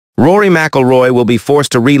Rory McIlroy will be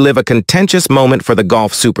forced to relive a contentious moment for the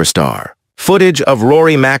golf superstar. Footage of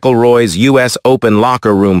Rory McIlroy's U.S. Open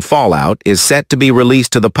locker room fallout is set to be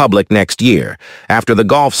released to the public next year, after the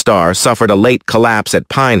golf star suffered a late collapse at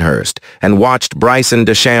Pinehurst and watched Bryson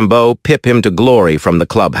DeChambeau pip him to glory from the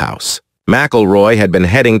clubhouse. McIlroy had been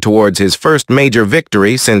heading towards his first major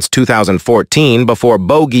victory since 2014 before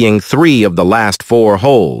bogeying 3 of the last 4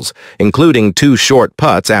 holes, including 2 short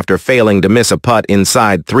putts after failing to miss a putt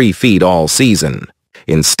inside 3 feet all season.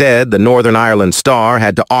 Instead, the Northern Ireland star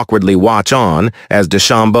had to awkwardly watch on as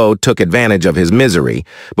DeChambeau took advantage of his misery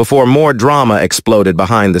before more drama exploded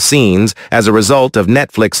behind the scenes as a result of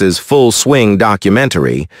Netflix's Full Swing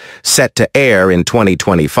documentary, set to air in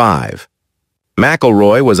 2025.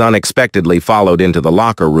 McIlroy was unexpectedly followed into the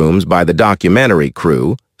locker rooms by the documentary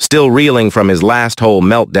crew, still reeling from his last-hole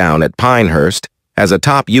meltdown at Pinehurst, as a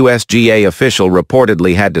top USGA official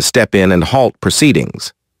reportedly had to step in and halt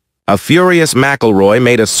proceedings. A furious McIlroy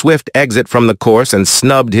made a swift exit from the course and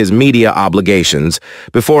snubbed his media obligations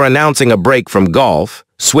before announcing a break from golf,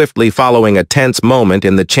 swiftly following a tense moment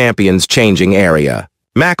in the champion's changing area.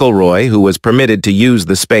 McIlroy, who was permitted to use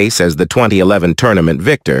the space as the 2011 tournament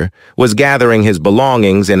victor, was gathering his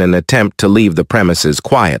belongings in an attempt to leave the premises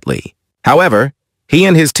quietly. However, he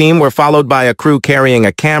and his team were followed by a crew carrying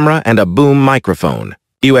a camera and a boom microphone.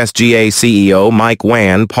 USGA CEO Mike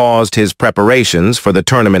Wan paused his preparations for the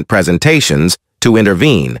tournament presentations to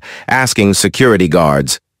intervene, asking security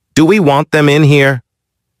guards, "Do we want them in here?"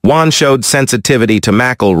 Wan showed sensitivity to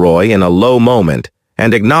McIlroy in a low moment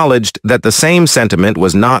and acknowledged that the same sentiment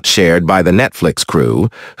was not shared by the Netflix crew,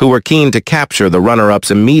 who were keen to capture the runner-up's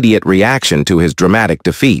immediate reaction to his dramatic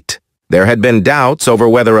defeat. There had been doubts over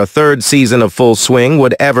whether a 3rd season of Full Swing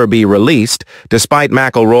would ever be released, despite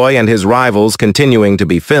McIlroy and his rivals continuing to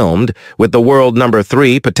be filmed, with the world number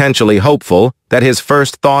 3 potentially hopeful that his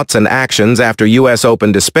first thoughts and actions after U.S.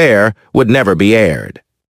 Open despair would never be aired.